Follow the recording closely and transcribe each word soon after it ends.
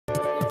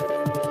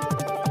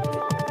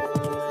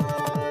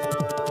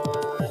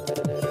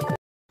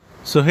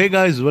So hey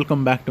guys,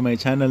 welcome back to my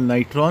channel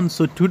Knightron.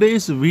 So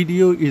today's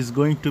video is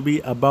going to be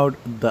about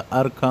the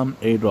Arkham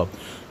Airdrop.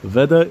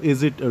 Whether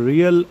is it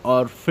real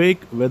or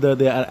fake, whether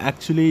they are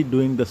actually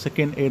doing the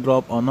second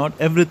airdrop or not,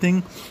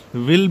 everything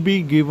will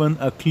be given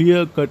a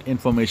clear-cut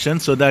information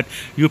so that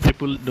you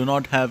people do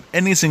not have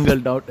any single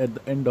doubt at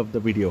the end of the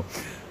video.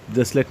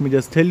 Just let me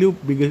just tell you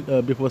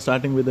before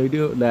starting with the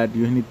video that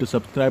you need to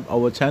subscribe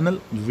our channel.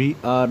 We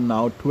are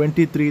now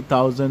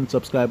 23,000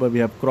 subscribers. We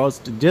have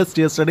crossed just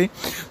yesterday.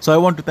 So I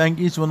want to thank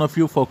each one of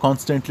you for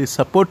constantly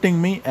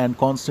supporting me and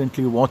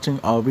constantly watching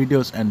our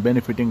videos and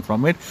benefiting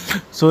from it.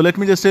 So let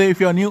me just say, if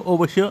you are new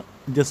over here,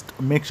 just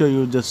make sure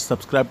you just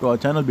subscribe to our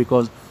channel,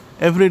 because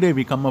every day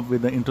we come up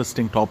with the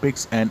interesting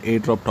topics and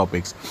airdrop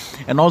topics.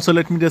 And also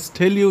let me just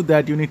tell you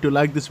that you need to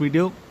like this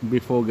video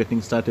before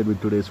getting started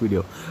with today's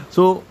video.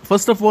 So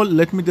first of all,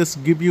 let me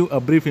just give you a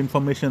brief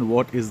information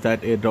what is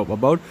that airdrop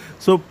about.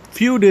 So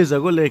few days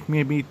ago, like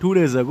maybe 2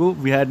 days ago,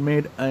 we had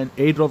made an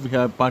airdrop. We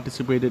have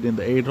participated in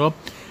the airdrop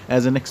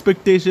as an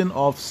expectation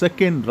of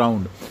second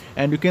round,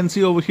 and you can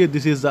see over here,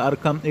 this is the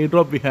Arkham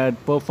Airdrop. We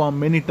had performed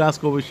many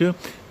tasks over here,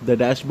 the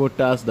dashboard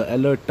task, the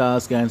alert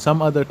task, and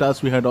some other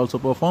tasks we had also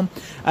performed.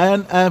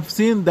 And I have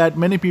seen that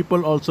many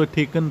people also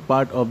taken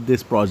part of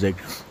this project.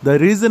 The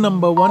reason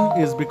number one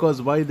is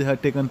because why they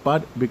have taken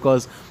part,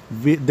 because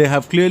they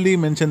have clearly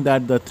mentioned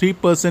that the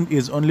 3%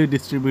 is only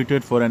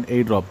distributed for an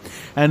airdrop,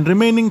 and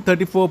remaining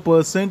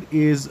 34%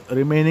 is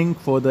remaining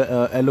for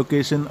the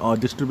allocation or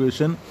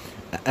distribution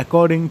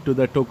according to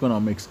the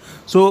tokenomics.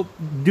 So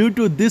due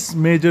to this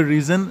major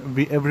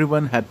reason,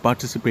 everyone had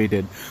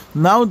participated.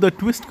 Now the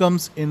twist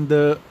comes in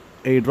the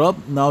airdrop.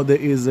 Now there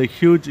is a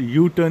huge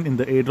U-turn in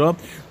the airdrop.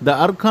 The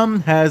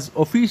Arkham has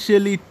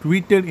officially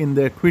tweeted in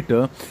their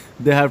Twitter.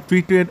 They have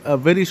tweeted a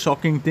very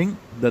shocking thing.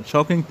 The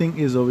shocking thing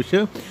is over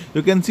here.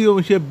 You can see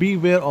over here,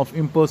 beware of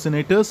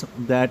impersonators,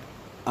 that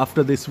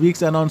after this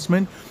week's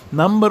announcement,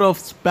 number of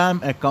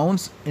spam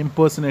accounts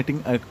impersonating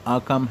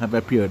Arkham have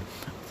appeared,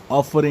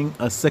 offering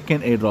a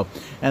second airdrop.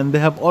 And they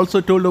have also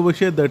told over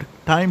here that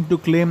time to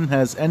claim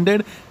has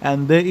ended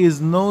and there is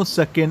no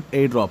second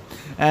airdrop.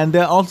 And they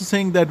are also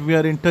saying that we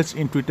are in touch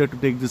in Twitter to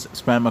take this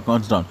spam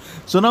accounts down.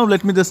 So now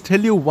let me just tell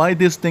you why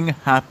this thing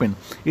happened.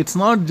 It's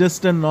not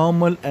just a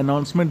normal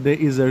announcement, there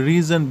is a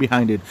reason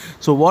behind it.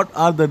 So what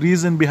are the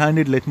reason behind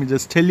it? Let me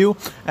just tell you,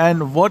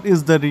 and what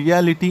is the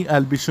reality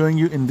I'll be showing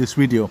you in this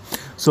video.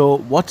 So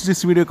watch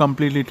this video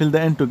completely till the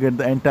end to get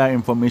the entire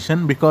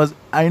information, because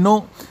I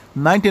know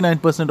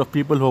 99% of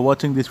people who are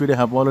watching this video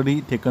have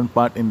already taken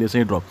part in this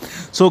airdrop.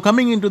 So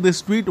coming into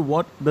this tweet,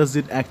 what does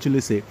it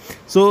actually say?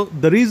 So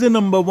the reason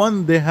number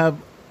one they have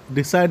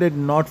decided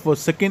not for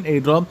second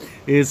airdrop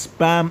is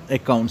spam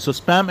accounts. So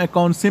spam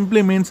account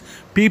simply means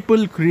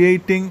people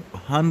creating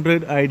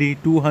 100 ID,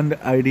 200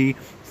 ID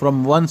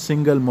from one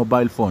single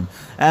mobile phone.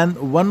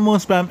 And one more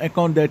spam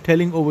account they're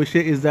telling over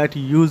here is that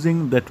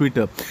using the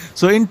Twitter.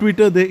 So in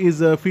Twitter there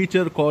is a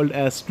feature called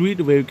as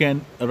tweet, where you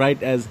can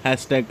write as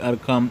hashtag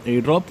Arkham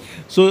Airdrop.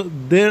 So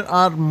there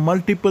are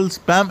multiple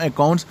spam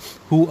accounts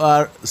who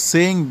are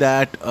saying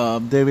that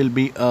there will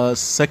be a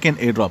second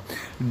airdrop.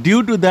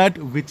 Due to that,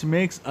 which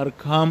makes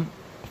Arkham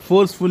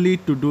forcefully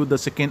to do the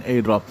second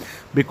airdrop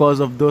because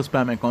of those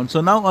spam accounts.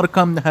 So now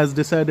Arkham has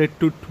decided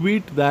to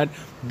tweet that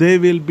there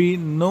will be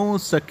no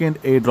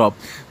second airdrop.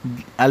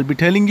 I'll be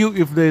telling you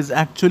if this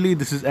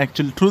is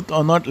actual truth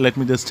or not. Let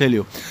me just tell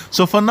you.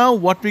 So for now,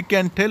 what we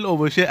can tell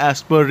over here,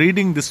 as per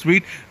reading this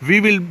tweet,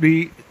 we will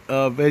be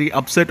very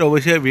upset over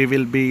here. We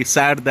will be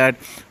sad that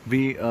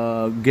we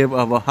gave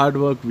our hard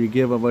work, we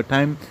gave our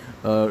time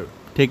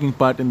taking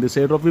part in this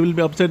airdrop. We will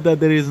be upset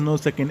that there is no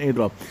second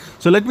airdrop.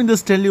 So let me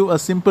just tell you a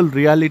simple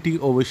reality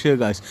over here,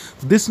 guys.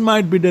 This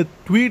might be the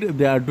tweet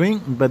they are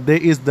doing, but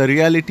there is the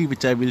reality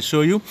which I will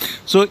show you.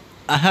 So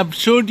I have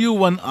showed you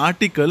one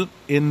article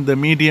in the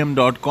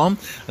medium.com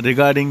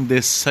regarding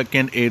this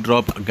second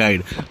airdrop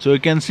guide. So you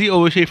can see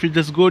over here, if you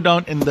just go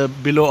down in the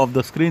below of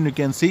the screen, you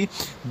can see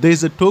there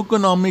is a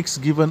tokenomics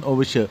given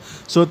over here.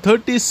 So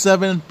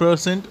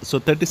 37%, so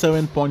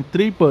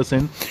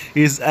 37.3%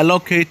 is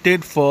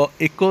allocated for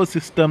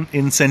ecosystem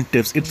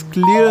incentives. It's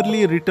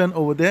clearly written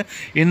over there,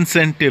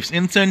 incentives.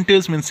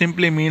 Incentives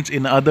simply means,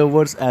 in other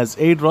words, as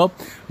airdrop,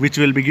 which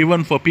will be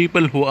given for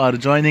people who are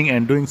joining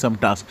and doing some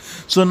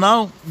tasks. So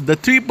now the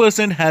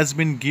 3% has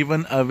been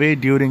given away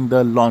during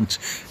the launch.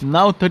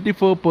 Now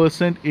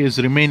 34% is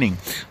remaining.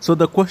 So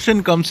the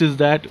question comes is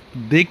that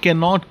they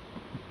cannot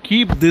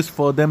keep this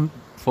for them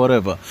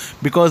forever,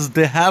 because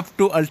they have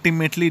to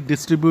ultimately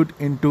distribute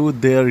into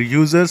their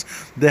users.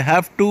 They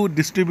have to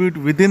distribute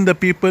within the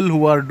people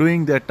who are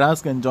doing their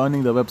task and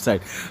joining the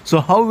website. So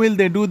how will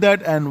they do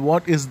that, and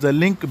what is the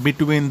link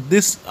between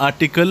this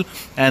article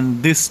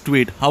and this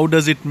tweet? How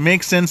does it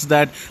make sense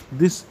that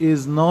this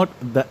is not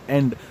the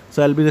end?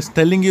 So I'll be just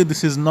telling you,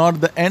 this is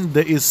not the end.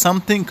 There is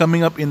something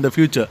coming up in the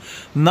future.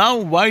 Now,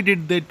 why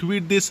did they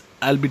tweet this?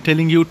 I'll be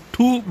telling you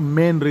two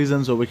main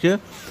reasons over here.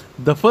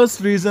 The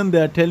first reason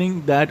they are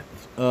telling that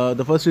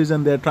the first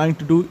reason they're trying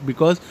to do,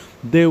 because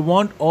they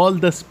want all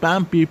the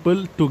spam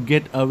people to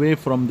get away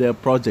from their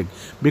project,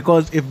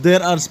 because if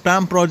there are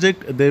spam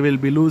project, they will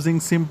be losing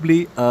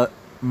simply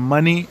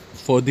money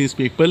for these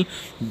people.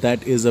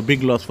 That is a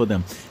big loss for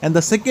them. And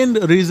the second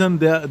reason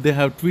they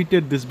have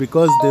tweeted this,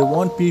 because they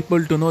want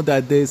people to know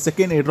that there is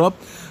second airdrop,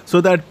 so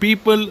that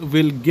people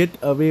will get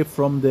away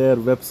from their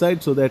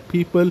website, so that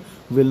people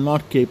will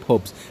not keep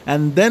hopes.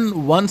 And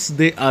then once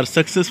they are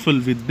successful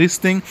with this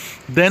thing,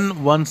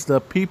 then once the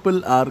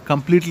people are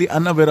completely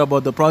unaware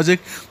about the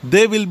project,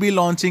 they will be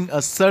launching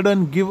a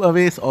sudden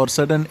giveaways or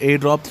sudden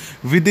airdrop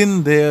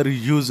within their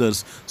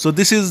users. So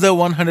this is the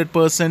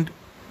 100%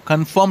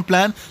 confirm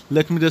plan.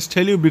 Let me just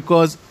tell you,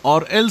 because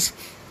or else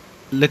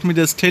let me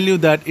just tell you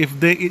that if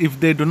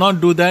they do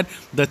not do that,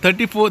 the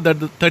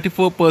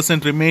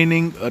 34%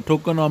 remaining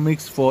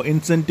tokenomics for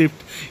incentive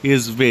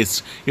is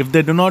waste. If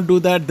they do not do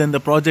that, then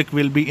the project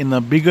will be in a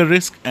bigger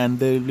risk and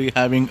they will be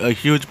having a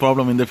huge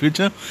problem in the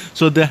future.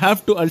 So they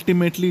have to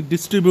ultimately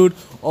distribute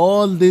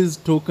all these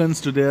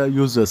tokens to their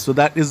users. So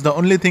that is the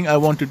only thing I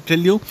want to tell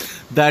you,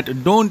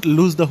 that don't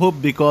lose the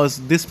hope, because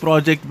this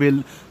project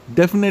will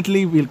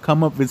definitely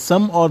come up with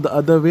some or the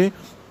other way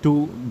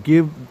to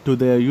give to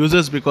their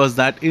users, because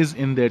that is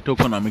in their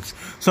tokenomics.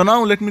 So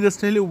now let me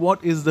just tell you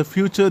what is the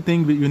future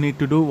thing you need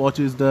to do, what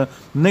is the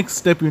next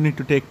step you need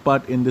to take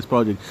part in this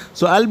project.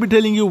 So I'll be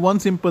telling you one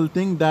simple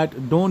thing,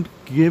 that don't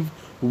give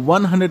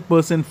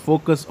 100%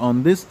 focus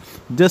on this.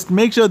 Just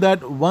make sure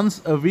that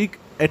once a week,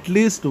 at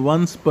least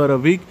once per a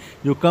week,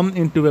 you come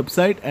into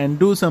website and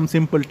do some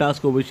simple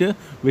task over here,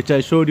 which I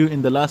showed you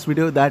in the last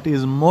video. That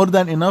is more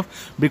than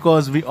enough,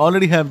 because we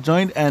already have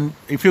joined, and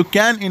if you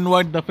can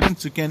invite the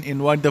friends, you can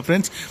invite the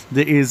friends.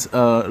 There is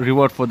a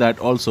reward for that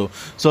also.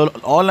 So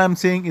all I'm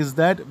saying is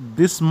that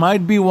this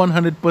might be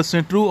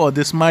 100% true, or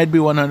this might be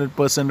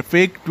 100%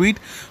 fake tweet.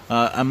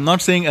 I'm not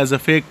saying as a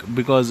fake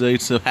because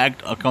it's a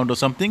hacked account or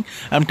something.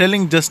 I'm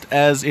telling just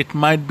as it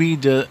might be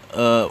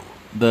the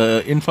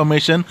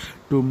information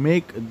to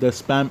make the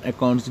spam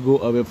accounts go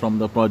away from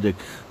the project.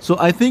 So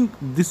I think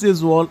this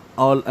is all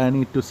I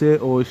need to say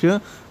over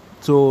here.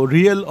 So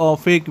real or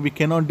fake, we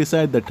cannot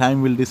decide, the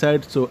time will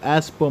decide. So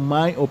as per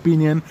my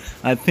opinion,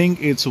 I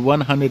think it's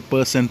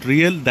 100%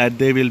 real that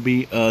there will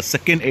be a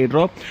second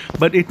airdrop,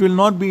 but it will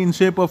not be in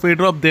shape of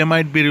airdrop. There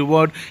might be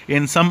reward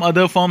in some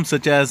other form,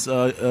 such as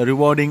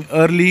rewarding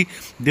early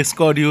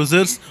Discord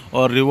users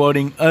or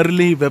rewarding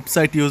early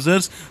website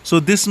users.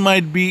 So this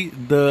might be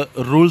the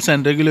rules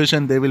and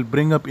regulation they will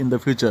bring up in the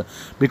future,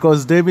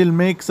 because they will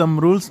make some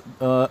rules.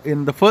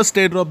 In the first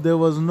airdrop there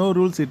was no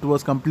rules, it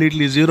was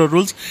completely zero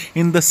rules.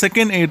 In the second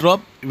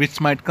airdrop,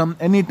 which might come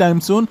anytime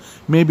soon,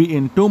 maybe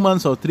in 2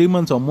 months or 3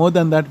 months or more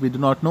than that, we do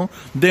not know,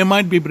 they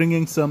might be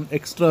bringing some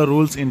extra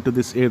rules into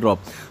this airdrop.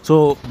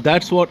 So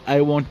that's what I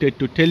wanted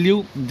to tell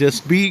you.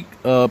 Just be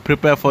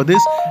prepared for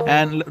this,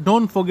 and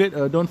don't forget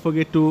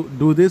to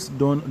do this.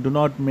 Do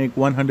not make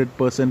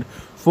 100%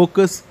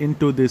 focus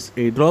into this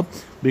airdrop,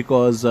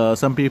 because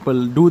some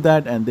people do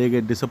that and they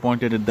get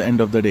disappointed at the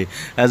end of the day.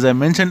 As I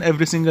mentioned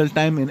every single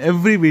time in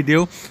every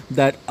video,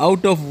 that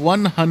out of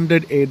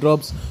 100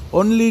 airdrops,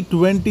 only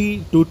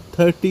 20 to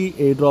 30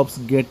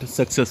 airdrops get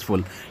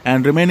successful,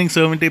 and remaining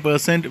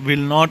 70% will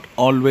not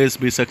always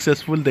be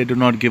successful. They do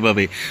not give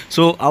away.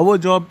 So our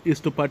job is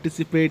to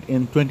participate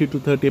in 20 to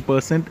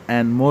 30%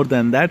 and more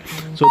than that,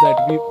 so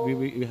that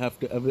we have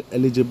to be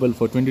eligible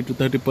for 20 to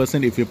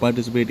 30% if you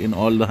participate in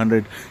all the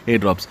 100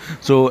 airdrops.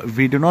 So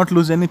we do not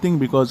lose anything,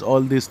 because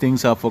all these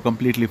things are for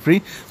completely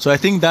free. So I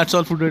think that's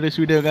all for today's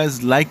video,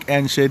 guys. Like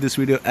and share this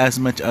video as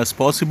much as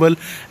possible,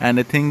 and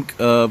I think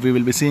we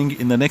will be seeing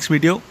in the next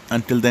video.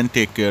 Until then,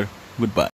 take care. Goodbye.